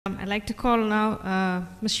I'd like to call now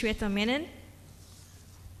Ms. Shweta Menon.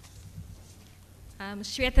 Ms.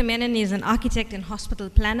 Shweta Menon is an architect and hospital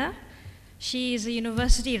planner. She is a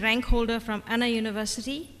university rank holder from Anna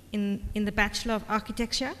University in the Bachelor of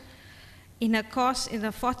Architecture. In her course, in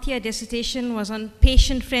the fourth-year dissertation was on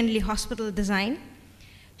patient-friendly hospital design.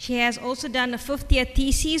 She has also done a fifth-year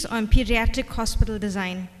thesis on pediatric hospital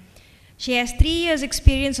design. She has 3 years'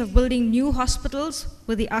 experience of building new hospitals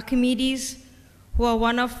with the Archimedes, who are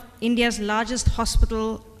one of India's largest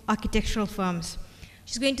hospital architectural firms.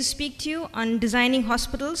 She's going to speak to you on designing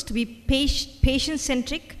hospitals to be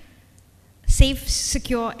patient-centric, safe,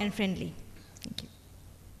 secure, and friendly. Thank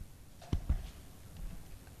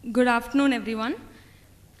you. Good afternoon, everyone.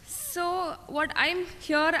 So what I'm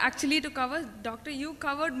here actually to cover, Doctor, you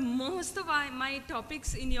covered most of my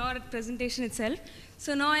topics in your presentation itself.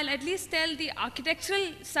 So now I'll at least tell the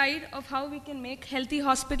architectural side of how we can make healthy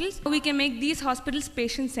hospitals, how we can make these hospitals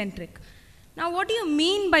patient-centric. Now, what do you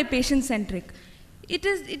mean by patient-centric?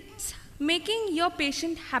 It's making your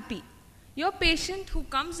patient happy. Your patient who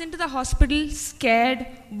comes into the hospital scared,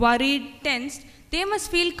 worried, tensed, they must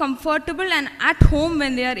feel comfortable and at home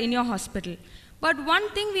when they are in your hospital. But one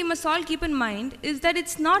thing we must all keep in mind is that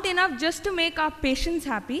it's not enough just to make our patients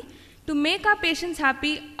happy. To make our patients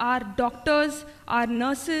happy, our doctors, our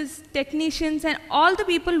nurses, technicians, and all the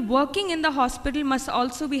people working in the hospital must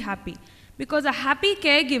also be happy. Because a happy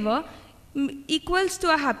caregiver equals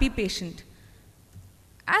to a happy patient.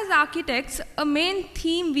 As architects, a main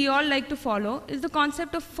theme we all like to follow is the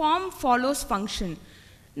concept of form follows function.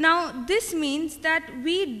 Now, this means that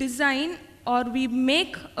we design or we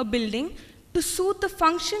make a building to suit the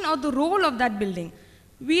function or the role of that building.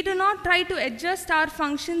 We do not try to adjust our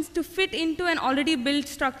functions to fit into an already built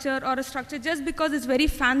structure or a structure just because it's very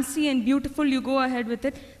fancy and beautiful, you go ahead with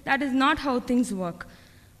it. That is not how things work.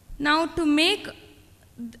 Now, to make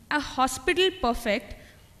a hospital perfect,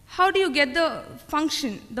 how do you get the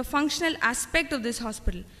function, the functional aspect of this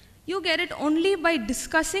hospital? You get it only by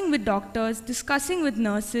discussing with doctors, discussing with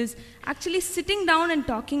nurses, actually sitting down and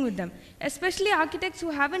talking with them. Especially architects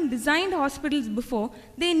who haven't designed hospitals before,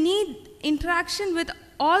 they need interaction with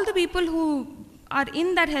all the people who are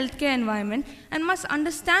in that healthcare environment and must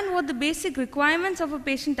understand what the basic requirements of a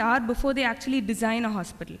patient are before they actually design a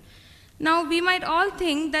hospital. Now, we might all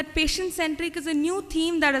think that patient-centric is a new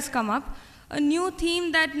theme that has come up, a new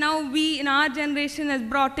theme that now we in our generation has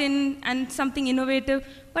brought in and something innovative,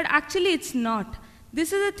 but actually it's not.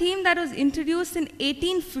 This is a theme that was introduced in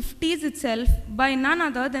 1850s itself by none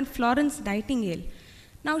other than Florence Nightingale.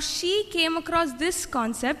 Now, she came across this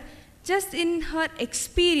concept just in her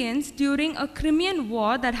experience during a Crimean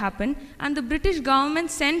war that happened, and the British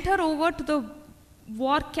government sent her over to the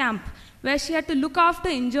war camp where she had to look after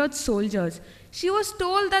injured soldiers. She was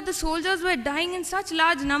told that the soldiers were dying in such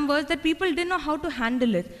large numbers that people didn't know how to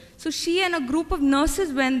handle it. So she and a group of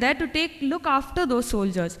nurses went there to look after those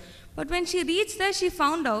soldiers. But when she reached there, she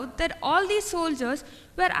found out that all these soldiers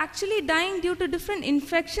were actually dying due to different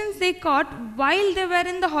infections they caught while they were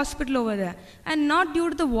in the hospital over there, and not due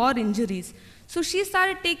to the war injuries. So she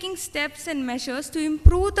started taking steps and measures to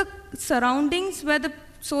improve the surroundings where the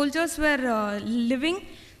soldiers were living,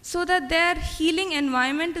 so that their healing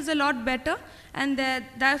environment is a lot better, and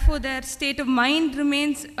therefore their state of mind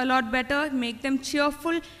remains a lot better, make them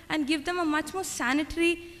cheerful, and give them a much more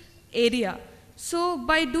sanitary area. So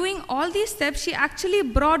by doing all these steps, she actually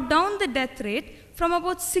brought down the death rate from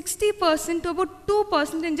about 60% to about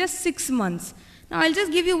 2% in just 6 months. Now I'll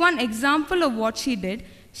just give you one example of what she did.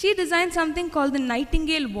 She designed something called the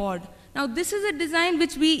Nightingale ward. Now this is a design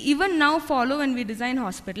which we even now follow when we design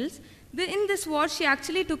hospitals. In this ward, she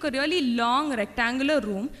actually took a really long rectangular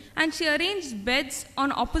room and she arranged beds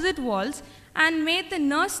on opposite walls and made the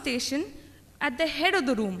nurse station at the head of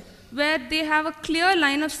the room, where they have a clear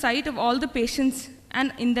line of sight of all the patients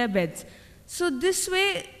and in their beds. So this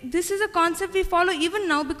way, this is a concept we follow even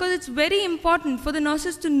now because it's very important for the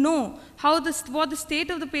nurses to know what the state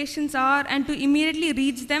of the patients are and to immediately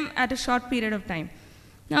reach them at a short period of time.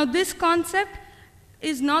 Now this concept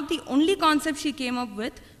is not the only concept she came up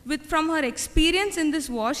with. From her experience in this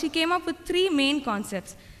war, she came up with 3 main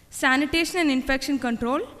concepts: sanitation and infection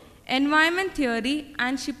control, environment theory,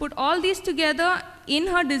 and she put all these together in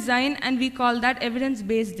her design, and we call that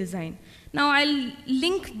evidence-based design. Now I'll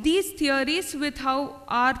link these theories with how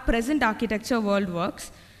our present architecture world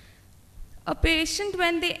works. A patient,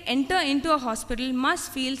 when they enter into a hospital,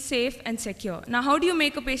 must feel safe and secure. Now how do you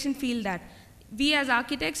make a patient feel that? We as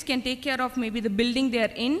architects can take care of maybe the building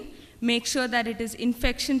they're in, make sure that it is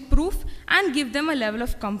infection proof, and give them a level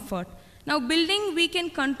of comfort. Now building, we can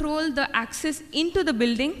control the access into the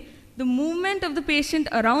building, the movement of the patient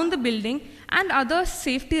around the building, and other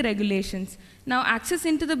safety regulations. Now, access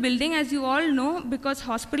into the building, as you all know, because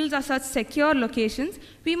hospitals are such secure locations,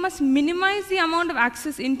 we must minimize the amount of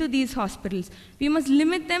access into these hospitals. We must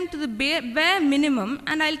limit them to the bare minimum,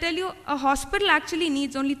 and I'll tell you, a hospital actually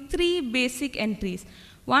needs only 3 basic entries.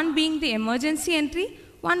 One being the emergency entry,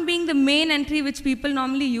 one being the main entry which people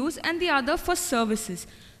normally use, and the other for services.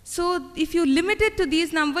 So if you limit it to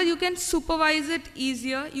these numbers, you can supervise it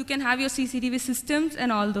easier, you can have your CCTV systems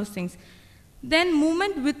and all those things. Then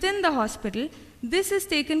movement within the hospital, this is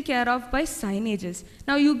taken care of by signages.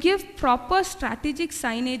 Now you give proper strategic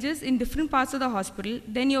signages in different parts of the hospital,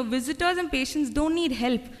 then your visitors and patients don't need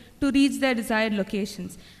help to reach their desired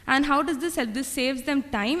locations. And how does this help? This saves them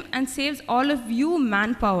time and saves all of you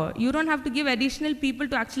manpower. You don't have to give additional people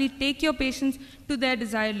to actually take your patients to their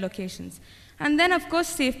desired locations. And then of course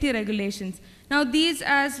safety regulations. Now these,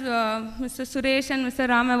 as Mr. Suresh and Mr.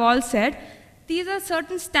 Ram have all said, these are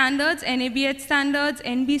certain standards, NABH standards,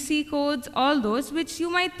 NBC codes, all those, which you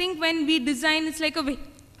might think when we design, it's like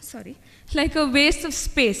a waste of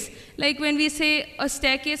space. Like when we say a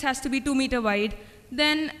staircase has to be 2 meters wide,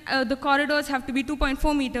 then the corridors have to be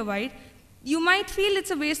 2.4 meters wide. You might feel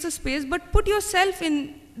it's a waste of space, but put yourself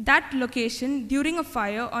in that location during a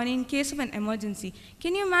fire or in case of an emergency.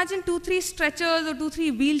 Can you imagine 2-3 stretchers or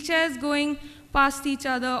 2-3 wheelchairs going past each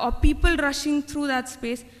other, or people rushing through that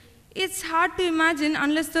space? It's hard to imagine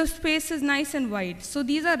unless the space is nice and wide. So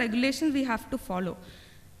these are regulations we have to follow.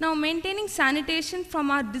 Now, maintaining sanitation from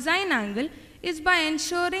our design angle is by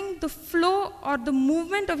ensuring the flow or the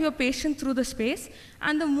movement of your patient through the space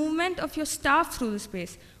and the movement of your staff through the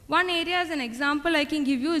space. One area as an example I can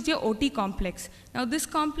give you is your OT complex. Now this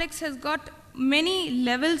complex has got many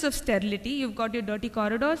levels of sterility. You've got your dirty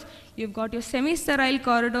corridors, you've got your semi-sterile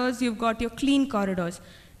corridors, you've got your clean corridors.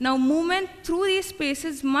 Now movement through these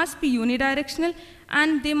spaces must be unidirectional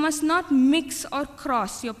and they must not mix or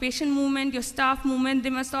cross. Your patient movement, your staff movement, they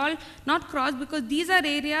must all not cross, because these are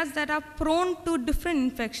areas that are prone to different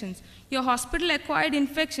infections. Your hospital acquired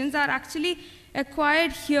infections are actually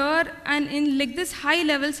acquired here and in like this high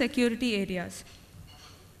level security areas.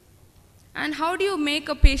 And how do you make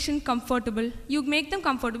a patient comfortable? You make them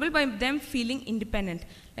comfortable by them feeling independent.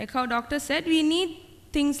 Like how doctor said, we need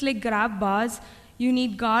things like grab bars, you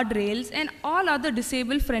need guardrails and all other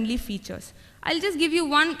disabled friendly features. I'll just give you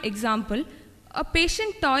one example. A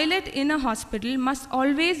patient toilet in a hospital must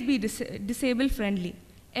always be disabled friendly.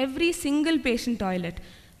 Every single patient toilet.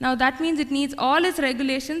 Now that means it needs all its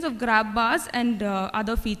regulations of grab bars and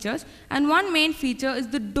other features. And one main feature is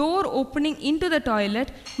the door opening into the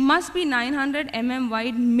toilet must be 900 mm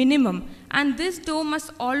wide minimum. And this door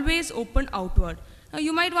must always open outward. Now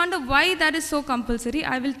you might wonder why that is so compulsory.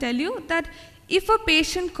 I will tell you that if a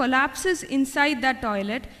patient collapses inside that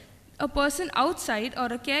toilet, a person outside or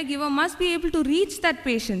a caregiver must be able to reach that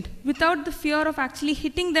patient without the fear of actually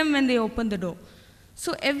hitting them when they open the door.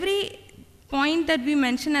 So every point that we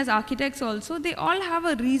mention as architects also, they all have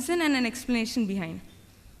a reason and an explanation behind.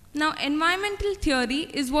 Now environmental theory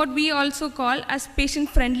is what we also call as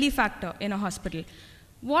patient-friendly factor in a hospital.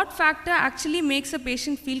 What factor actually makes a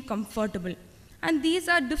patient feel comfortable? And these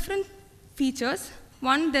are different features.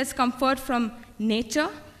 One, there's comfort from nature,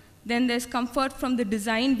 then there's comfort from the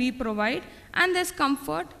design we provide, and there's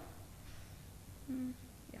comfort,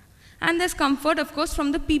 of course,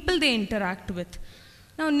 from the people they interact with.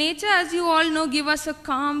 Now, nature, as you all know, gives us a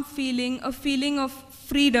calm feeling, a feeling of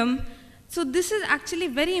freedom. So this is actually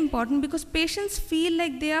very important because patients feel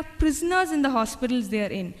like they are prisoners in the hospitals they are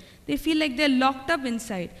in. They feel like they're locked up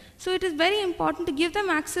inside. So it is very important to give them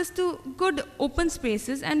access to good open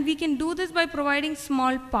spaces, and we can do this by providing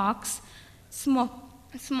small parks, small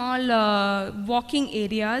walking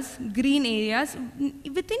areas, green areas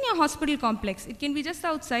within your hospital complex. It can be just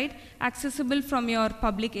outside, accessible from your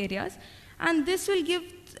public areas. And this will give,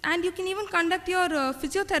 and you can even conduct your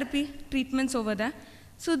physiotherapy treatments over there.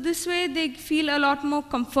 So this way they feel a lot more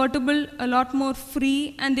comfortable, a lot more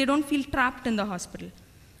free, and they don't feel trapped in the hospital.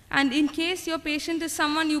 And in case your patient is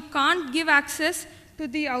someone you can't give access to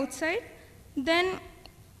the outside, then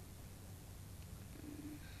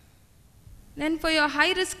for your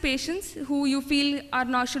high-risk patients who you feel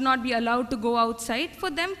should not be allowed to go outside, for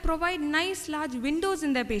them provide nice large windows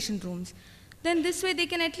in their patient rooms. Then this way they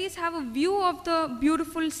can at least have a view of the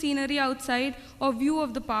beautiful scenery outside or view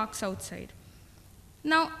of the parks outside.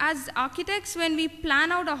 Now, as architects, when we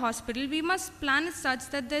plan out a hospital, we must plan it such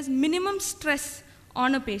that there's minimum stress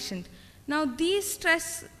on a patient. Now, these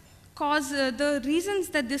stress cause, the reasons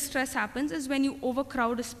that this stress happens is when you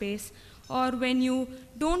overcrowd a space, or when you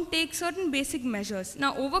don't take certain basic measures.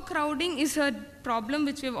 Now, overcrowding is a problem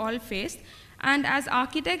which we've all faced, and as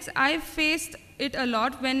architects, I've faced it a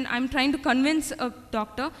lot when I'm trying to convince a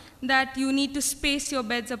doctor that you need to space your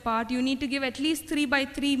beds apart, you need to give at least 3 by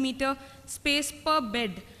 3 meter space per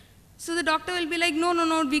bed. So the doctor will be like, no, no,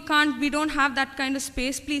 no, we don't have that kind of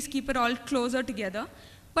space, please keep it all closer together.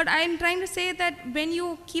 But I'm trying to say that when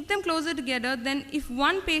you keep them closer together, then if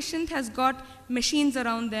one patient has got machines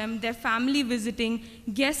around them, their family visiting,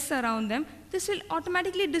 guests around them, this will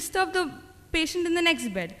automatically disturb the patient in the next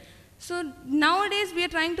bed. So nowadays we are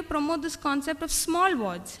trying to promote this concept of small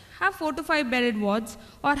wards. Have 4 to 5 bedded wards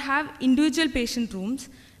or have individual patient rooms.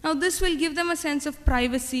 Now this will give them a sense of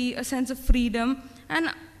privacy, a sense of freedom, and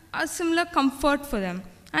a similar comfort for them.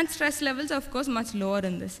 And stress levels are of course much lower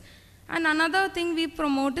in this. And another thing we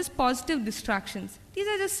promote is positive distractions. These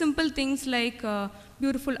are just simple things like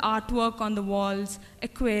beautiful artwork on the walls,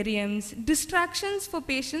 aquariums, distractions for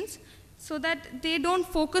patients so that they don't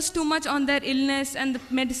focus too much on their illness and the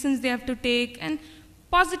medicines they have to take, and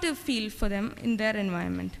positive feel for them in their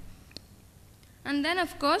environment. And then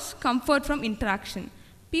of course, comfort from interaction.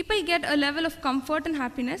 People get a level of comfort and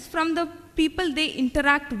happiness from the people they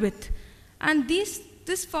interact with. And this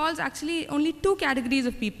falls actually only 2 categories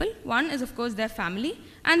of people. One is of course their family,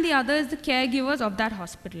 and the other is the caregivers of that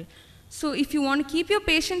hospital. So if you want to keep your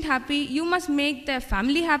patient happy, you must make their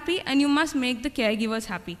family happy and you must make the caregivers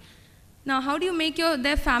happy. Now how do you make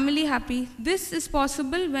their family happy? This is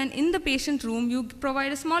possible when in the patient room you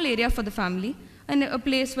provide a small area for the family and a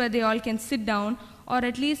place where they all can sit down, or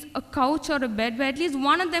at least a couch or a bed where at least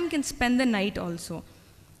one of them can spend the night also.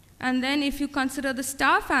 And then if you consider the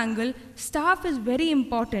staff angle, staff is very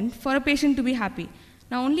important for a patient to be happy.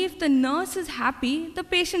 Now only if the nurse is happy, the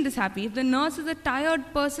patient is happy. If the nurse is a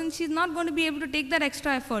tired person, she's not going to be able to take that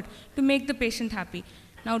extra effort to make the patient happy.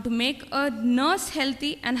 Now to make a nurse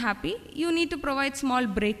healthy and happy, you need to provide small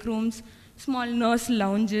break rooms, small nurse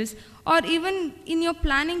lounges, or even in your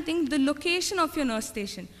planning thing, the location of your nurse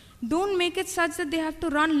station. Don't make it such that they have to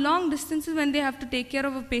run long distances when they have to take care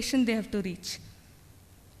of a patient they have to reach.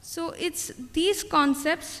 So it's these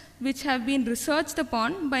concepts which have been researched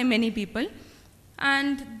upon by many people,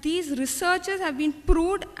 and these researches have been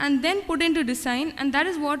proved and then put into design, and that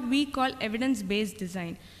is what we call evidence-based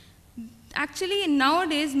design. Actually,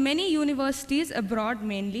 nowadays, many universities abroad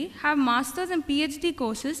mainly have master's and PhD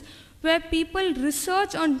courses where people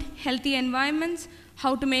research on healthy environments,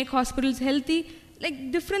 how to make hospitals healthy,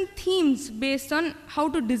 like different themes based on how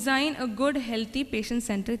to design a good, healthy,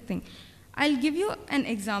 patient-centric thing. I'll give you an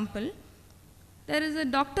example. There is a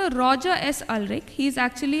Dr. Roger S. Ulrich. He's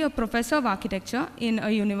actually a professor of architecture in a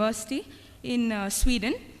university in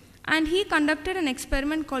Sweden, and he conducted an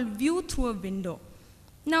experiment called View Through a Window.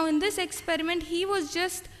 Now in this experiment, he was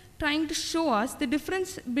just trying to show us the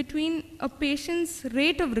difference between a patient's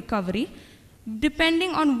rate of recovery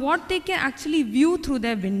depending on what they can actually view through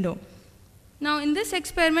their window. Now in this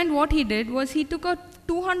experiment, what he did was he took a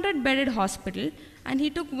 200-bedded hospital and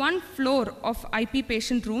he took 1 floor of IP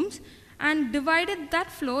patient rooms and divided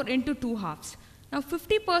that floor into 2 halves. Now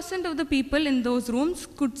 50% of the people in those rooms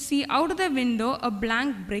could see out of their window a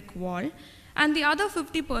blank brick wall, and the other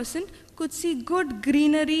 50% could see good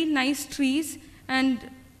greenery, nice trees,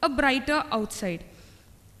 and a brighter outside.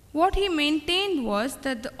 What he maintained was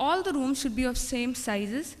that all the rooms should be of same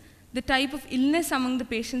sizes. The type of illness among the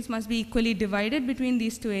patients must be equally divided between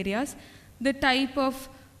these 2 areas. The type of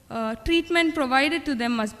treatment provided to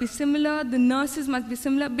them must be similar. The nurses must be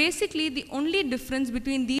similar. Basically, the only difference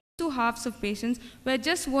between these 2 halves of patients were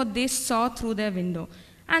just what they saw through their window.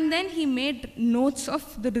 And then he made notes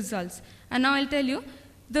of the results. And now I'll tell you,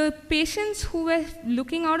 the patients who were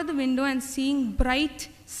looking out of the window and seeing bright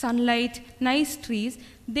sunlight, nice trees,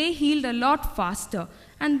 they healed a lot faster.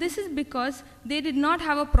 And this is because they did not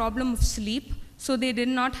have a problem of sleep, so they did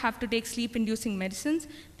not have to take sleep-inducing medicines.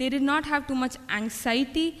 They did not have too much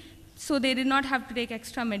anxiety, so they did not have to take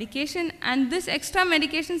extra medication. And this extra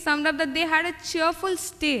medication summed up that they had a cheerful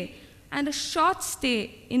stay and a short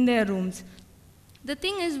stay in their rooms. The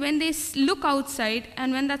thing is, when they look outside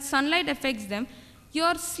and when that sunlight affects them,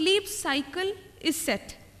 your sleep cycle is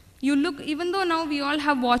set. You look, even though now we all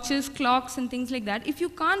have watches, clocks, and things like that, if you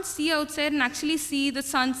can't see outside and actually see the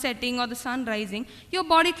sun setting or the sun rising, your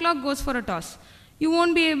body clock goes for a toss. You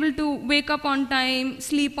won't be able to wake up on time,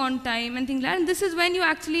 sleep on time, and things like that. And this is when you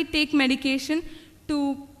actually take medication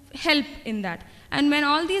to help in that. And when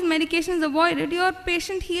all these medications are avoided, your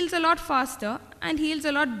patient heals a lot faster and heals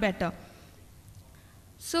a lot better.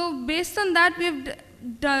 So based on that, we've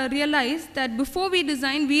realize that before we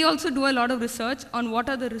design, we also do a lot of research on what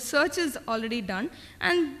are the researches already done,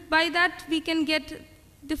 and by that we can get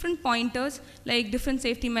different pointers, like different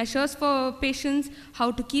safety measures for patients,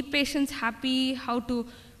 how to keep patients happy, how to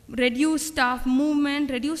reduce staff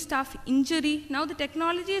movement, reduce staff injury. Now the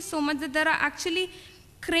technology is so much that there are actually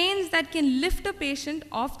cranes that can lift a patient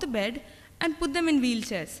off the bed and put them in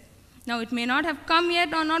wheelchairs. Now it may not have come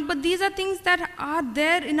yet or not, but these are things that are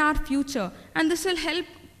there in our future, and this will help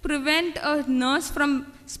prevent a nurse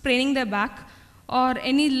from spraining their back or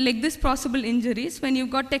any like this possible injuries when you've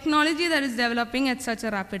got technology that is developing at such a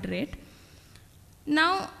rapid rate.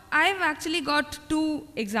 Now, I've actually got two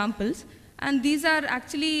examples, and these are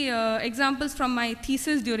actually examples from my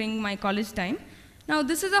thesis during my college time. Now,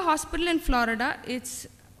 this is a hospital in Florida. It's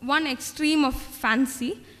one extreme of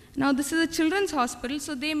fancy. Now, this is a children's hospital,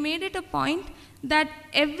 so they made it a point that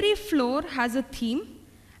every floor has a theme,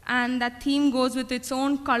 and that theme goes with its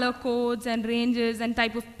own color codes and ranges and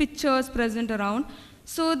type of pictures present around.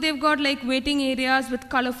 So they've got like waiting areas with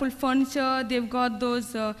colorful furniture, they've got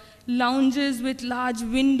those lounges with large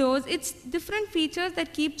windows. It's different features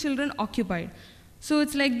that keep children occupied. So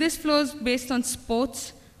it's like this floor is based on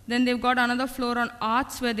sports, then they've got another floor on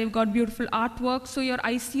arts where they've got beautiful artwork. So your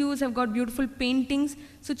ICUs have got beautiful paintings.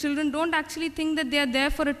 So children don't actually think that they're there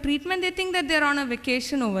for a treatment, they think that they're on a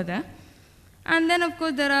vacation over there. And then, of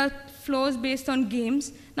course, there are floors based on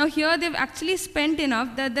games. Now, here they've actually spent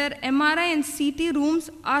enough that their MRI and CT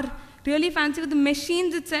rooms are really fancy with the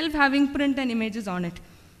machines itself having print and images on it.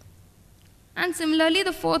 And similarly,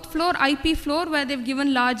 the fourth floor, IP floor, where they've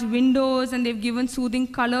given large windows and they've given soothing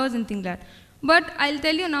colors and things like that. But I'll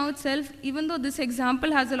tell you now itself, even though this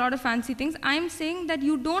example has a lot of fancy things, I'm saying that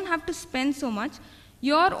you don't have to spend so much.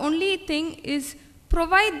 Your only thing is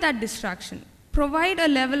provide that distraction. Provide a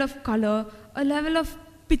level of color, a level of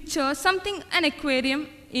picture, something, an aquarium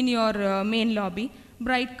in your main lobby,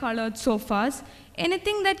 bright colored sofas,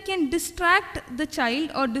 anything that can distract the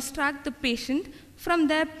child or distract the patient from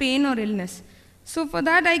their pain or illness. So for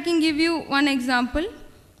that, I can give you one example.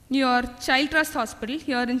 Your Child Trust Hospital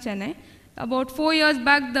here in Chennai. About 4 years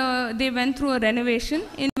back, they went through a renovation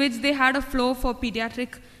in which they had a floor for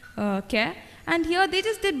pediatric care. And here they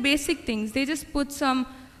just did basic things. They just put some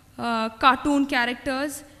cartoon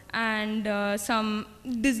characters and some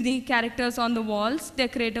Disney characters on the walls,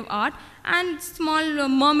 decorative art, and small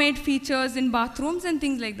mermaid features in bathrooms and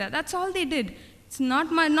things like that. That's all they did. It's not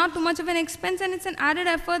too much of an expense, and it's an added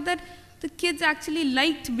effort that the kids actually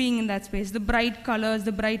liked being in that space, the bright colors,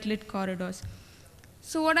 the bright lit corridors.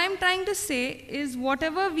 So what I'm trying to say is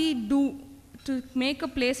whatever we do to make a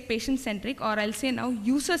place patient-centric, or I'll say now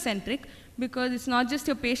user-centric, because it's not just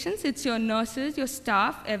your patients, it's your nurses, your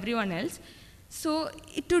staff, everyone else. So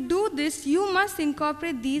to do this, you must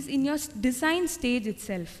incorporate these in your design stage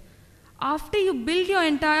itself. After you build your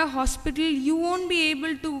entire hospital, you won't be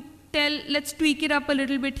able to tell, let's tweak it up a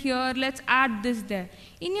little bit here, let's add this there.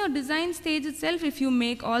 In your design stage itself, if you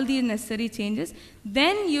make all these necessary changes,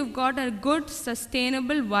 then you've got a good,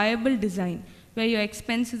 sustainable, viable design where your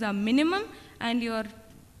expenses are minimum and your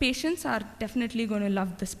patients are definitely going to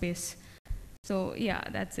love the space. So yeah,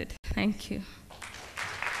 that's it. Thank you.